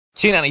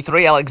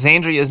Q93,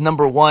 Alexandria's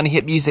 #1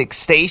 hit music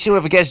station. We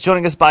have a guest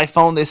joining us by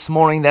phone this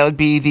morning. That would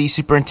be the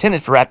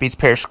Superintendent for Rapides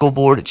Parish School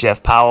Board,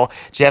 Jeff Powell.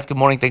 Jeff, good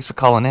morning. Thanks for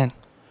calling in.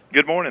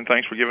 Good morning.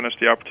 Thanks for giving us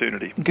the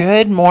opportunity.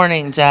 Good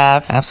morning,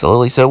 Jeff.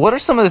 Absolutely. So what are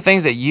some of the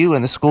things that you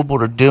and the school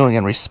board are doing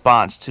in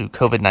response to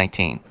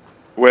COVID-19?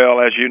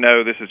 Well, as you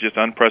know, this is just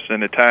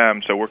unprecedented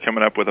time, so we're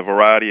coming up with a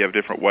variety of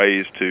different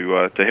ways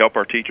to help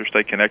our teachers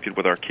stay connected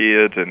with our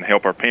kids and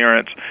help our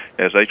parents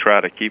as they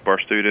try to keep our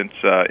students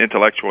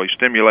intellectually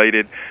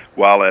stimulated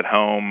while at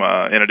home,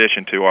 in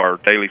addition to our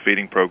daily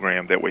feeding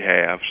program that we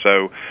have.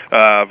 So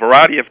a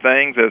variety of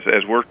things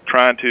as we're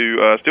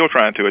still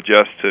trying to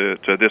adjust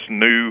to this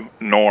new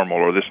normal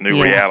or this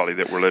new reality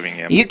that we're living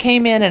in. You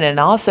came in at an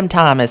awesome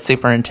time as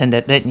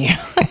superintendent, didn't you?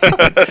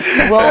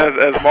 Well,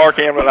 as Mark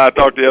Hamlin and I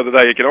talked the other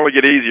day, it can only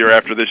get easier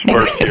after this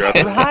first year. I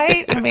think.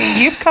 Right? I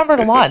mean, you've covered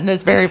a lot in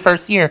this very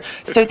first year.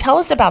 So tell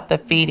us about the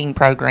feeding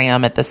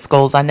program at the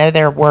schools. I know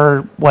there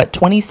were,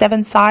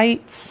 27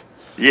 sites?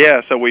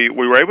 Yeah, so we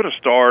were able to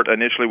start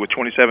initially with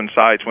 27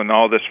 sites when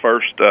all this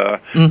first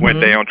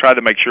went down. Tried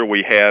to make sure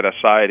we had a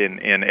site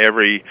in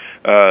every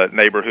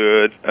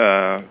neighborhood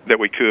that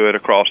we could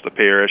across the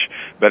parish.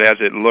 But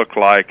as it looked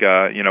like,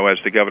 as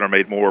the governor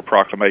made more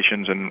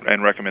proclamations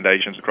and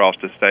recommendations across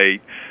the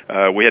state,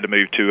 we had to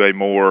move to a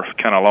more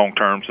kind of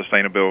long-term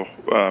sustainable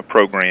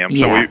program.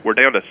 Yeah. So we're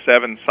down to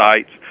 7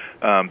 sites.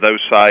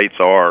 Those sites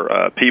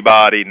are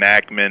Peabody,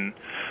 Nachman,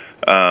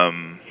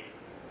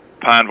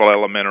 Pineville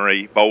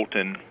Elementary,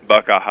 Bolton,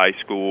 Buckeye High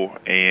School,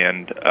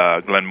 and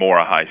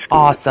Glenmora High School.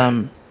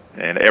 Awesome.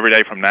 And every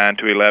day from 9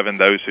 to 11,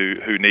 those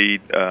who need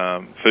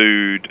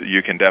food,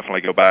 you can definitely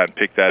go by and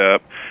pick that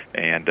up.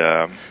 And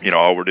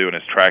all we're doing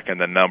is tracking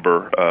the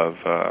number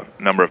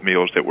of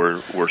meals that we're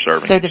serving.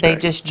 So do they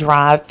just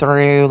drive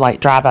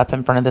up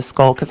in front of the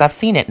school? Because I've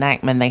seen at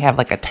Nachman they have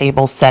like a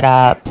table set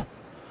up.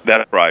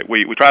 That's right.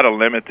 We try to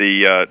limit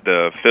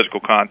the physical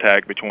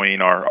contact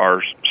between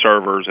our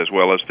servers as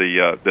well as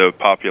the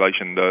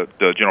population,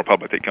 the general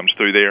public that comes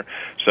through there.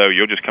 So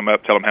you'll just come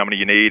up, tell them how many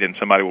you need, and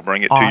somebody will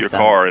bring it to your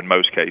car in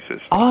most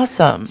cases.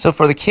 Awesome. So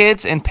for the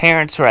kids and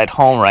parents who are at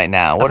home right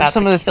now, what are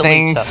some of the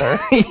things?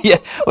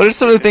 What are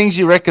some of the things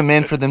you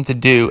recommend for them to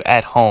do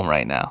at home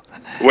right now?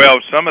 Well,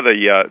 some of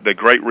the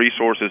great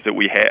resources that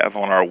we have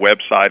on our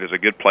website is a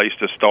good place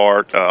to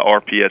start.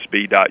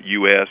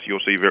 rpsb.us. You'll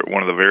see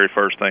one of the very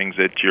first things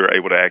that you're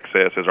able to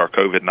access is our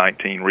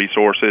COVID-19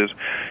 resources,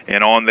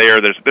 and on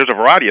there's a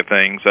variety of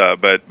things,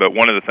 but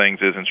one of the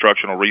things is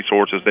instructional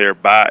resources there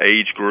by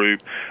age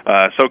group.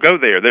 So go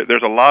there.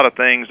 There's a lot of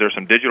things. There's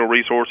some digital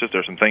resources.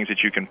 There's some things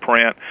that you can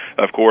print.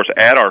 Of course,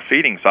 at our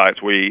feeding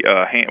sites, we've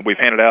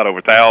handed out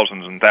over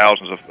thousands and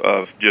thousands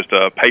of just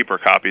paper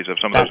copies of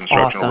some of those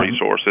instructional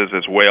resources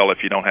as well.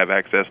 If you don't have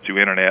access to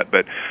internet,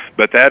 but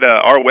that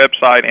our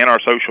website and our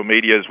social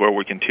media is where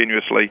we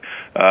continuously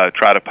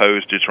try to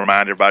post. Just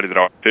remind everybody that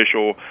our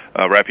official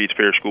Rapides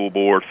Parish School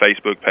Board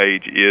Facebook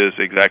page is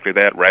exactly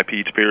that,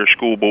 Rapides Parish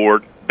School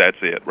Board. That's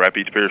it,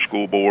 Rapides Parish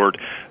School Board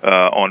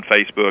on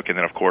Facebook, and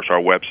then, of course, our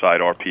website,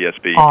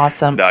 rpsb.us.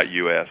 Awesome.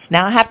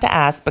 Now, I have to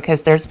ask,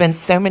 because there's been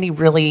so many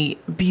really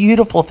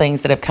beautiful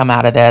things that have come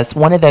out of this,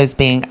 one of those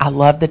being, I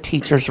love the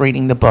teachers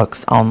reading the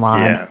books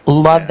online. Yeah.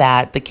 Love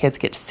that. The kids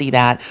get to see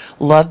that.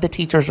 Love the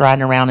teachers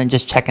riding around and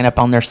just checking up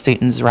on their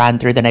students riding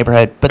through the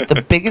neighborhood. But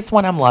the biggest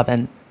one I'm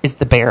loving is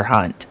the bear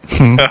hunt.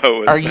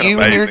 Are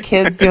you and your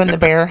kids doing the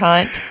bear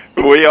hunt?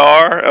 We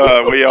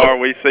are.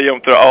 We see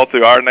them all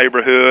through our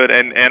neighborhood,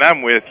 and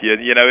I'm with you.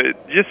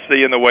 Just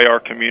seeing the way our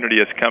community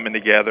is coming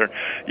together.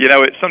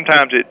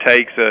 Sometimes it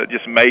takes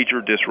just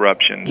major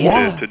disruption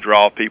to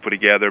draw people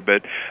together.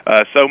 But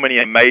so many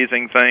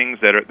amazing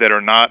things that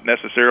are not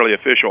necessarily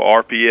official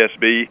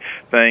RPSB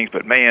things.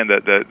 But man,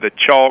 the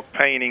chalk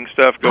painting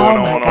stuff going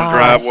on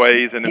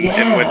driveways and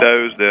in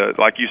windows.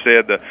 Like you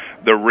said,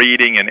 the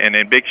reading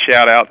and big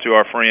shout out to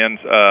our friends,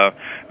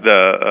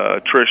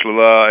 the Trish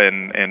Lula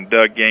and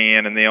Doug Gann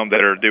and them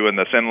that are doing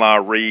the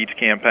Cenla Reads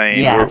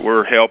campaign. Yes.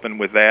 We're helping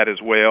with that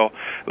as well.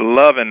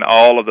 Loving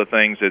all of the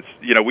things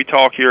we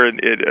talk here at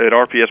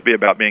RPSB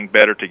about being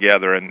better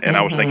together, and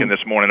I was thinking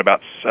this morning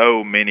about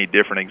so many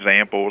different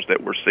examples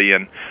that we're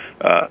seeing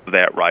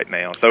that right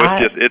now. So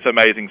it's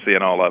amazing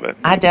seeing all of it.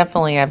 I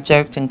definitely have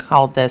joked and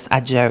called this, I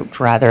joked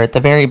rather at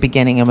the very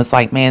beginning and was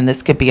like, man,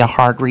 this could be a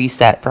hard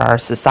reset for our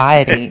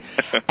society.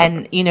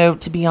 And,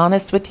 to be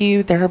honest with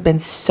you, there have been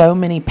so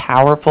many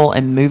powerful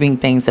and moving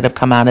things that have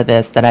come out of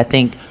this that I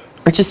think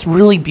are just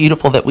really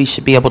beautiful that we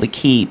should be able to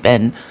keep.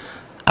 And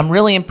I'm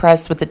really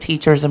impressed with the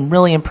teachers. I'm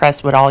really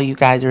impressed with all you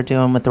guys are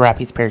doing with the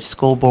Rapides Parish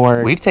School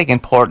Board. We've taken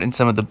part in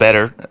some of the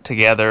Better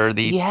Together,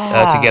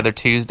 Together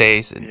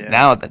Tuesdays. And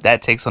now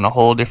that takes on a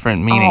whole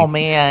different meaning. Oh,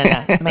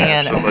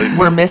 man.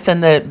 We're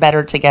missing the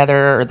Better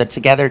Together or the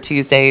Together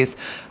Tuesdays.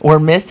 We're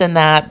missing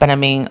that. But,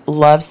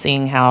 love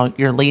seeing how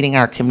you're leading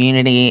our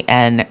community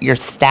and your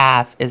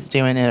staff is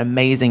doing an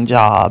amazing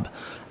job.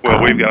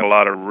 Well, we've got a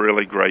lot of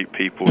really great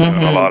people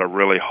doing a lot of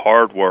really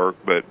hard work,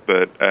 but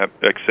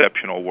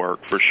exceptional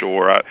work for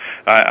sure.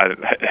 I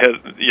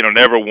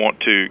never want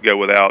to go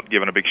without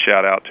giving a big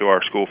shout out to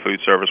our school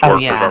food service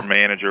workers, our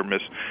manager,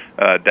 Miss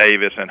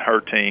Davis, and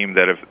her team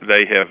that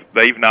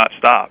they've not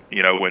stopped.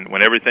 You know,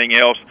 when everything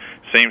else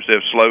seems to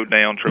have slowed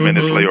down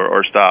tremendously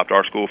or stopped,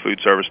 our school food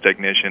service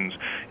technicians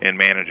and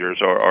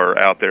managers are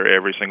out there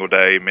every single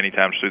day, many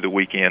times through the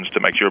weekends, to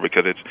make sure,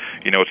 because it's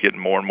getting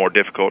more and more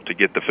difficult to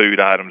get the food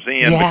items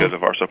in because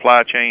of our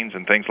supply chains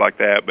and things like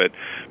that. But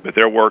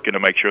they're working to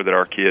make sure that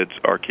our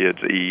kids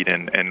eat,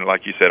 and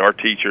like you said, our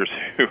teachers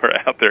who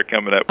are out there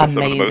coming up with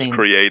some of the most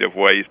creative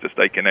ways to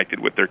stay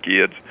connected with their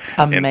kids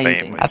and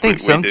families. I think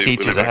some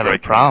teachers are having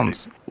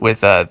problems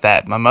with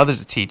that. My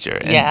mother's a teacher.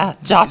 And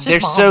Josh's they're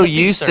so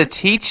used to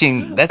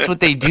teaching. That's what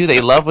they do. They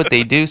love what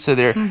they do, so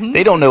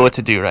they don't know what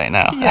to do right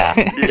now.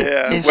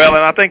 Well,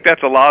 and I think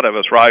that's a lot of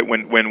us, right?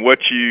 When what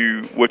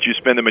you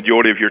spend the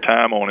majority of your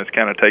time on is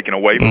kind of taken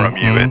away from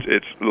you,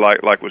 it's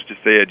like was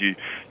just said, you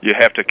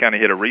have to kind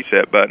of hit a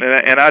reset button.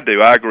 And I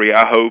do. I agree.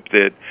 I hope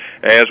that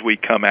as we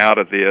come out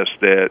of this,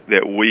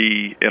 that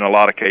we, in a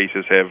lot of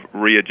cases, have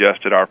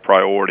readjusted our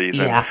priorities.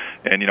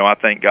 And I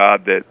thank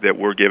God that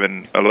we're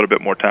given a little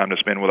bit more time to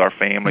spend with our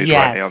families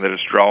right now, that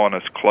it's drawing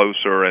us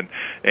closer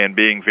and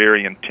being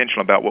very intentional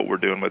about what we're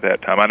doing with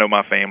that time. I know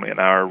my family and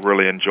I are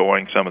really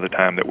enjoying some of the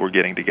time that we're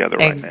getting together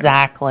right now.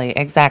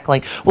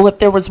 Exactly. Well, if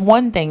there was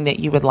one thing that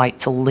you would like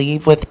to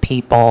leave with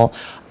people,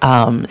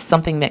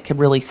 something that could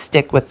really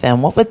stick with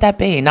them, what would that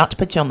be? Not to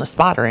put you on the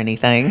spot or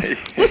anything.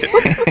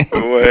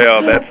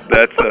 Well,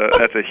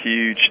 that's a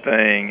huge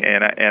thing,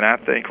 and I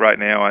think right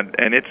now,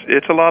 and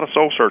it's a lot of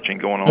soul searching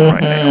going on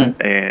right now,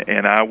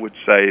 and I would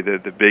say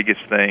that the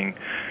biggest thing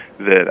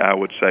that I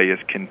would say is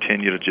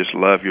continue to just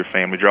love your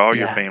family, draw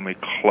your family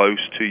close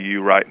to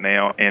you right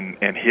now, and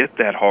hit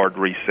that hard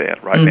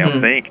reset right now.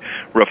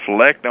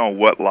 Reflect on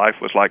what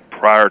life was like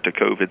prior to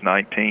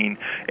COVID-19,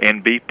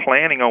 and be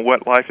planning on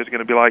what life is going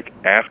to be like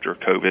after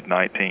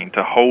COVID-19,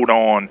 to hold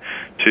on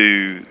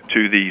to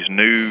these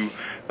new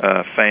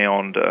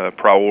found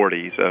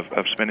priorities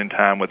of spending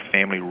time with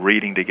family,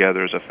 reading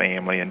together as a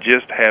family, and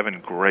just having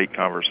great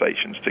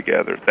conversations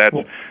together.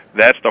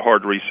 That's the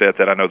hard reset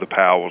that I know the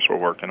Powells are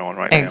working on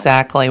right now.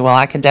 Exactly. Well,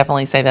 I can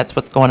definitely say that's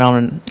what's going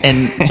on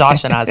in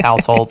Josh and I's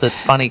households.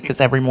 It's funny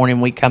because every morning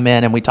we come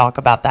in and we talk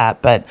about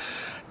that. But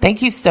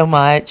thank you so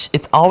much.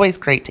 It's always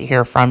great to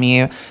hear from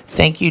you.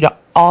 Thank you to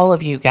all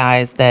of you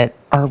guys that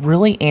are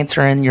really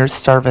answering your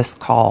service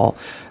call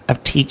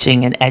of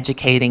teaching and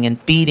educating and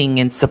feeding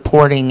and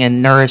supporting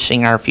and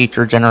nourishing our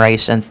future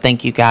generations.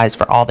 Thank you guys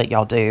for all that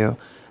y'all do.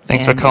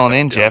 Thanks for calling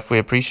in, Jeff. We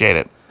appreciate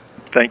it.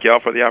 Thank y'all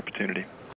for the opportunity.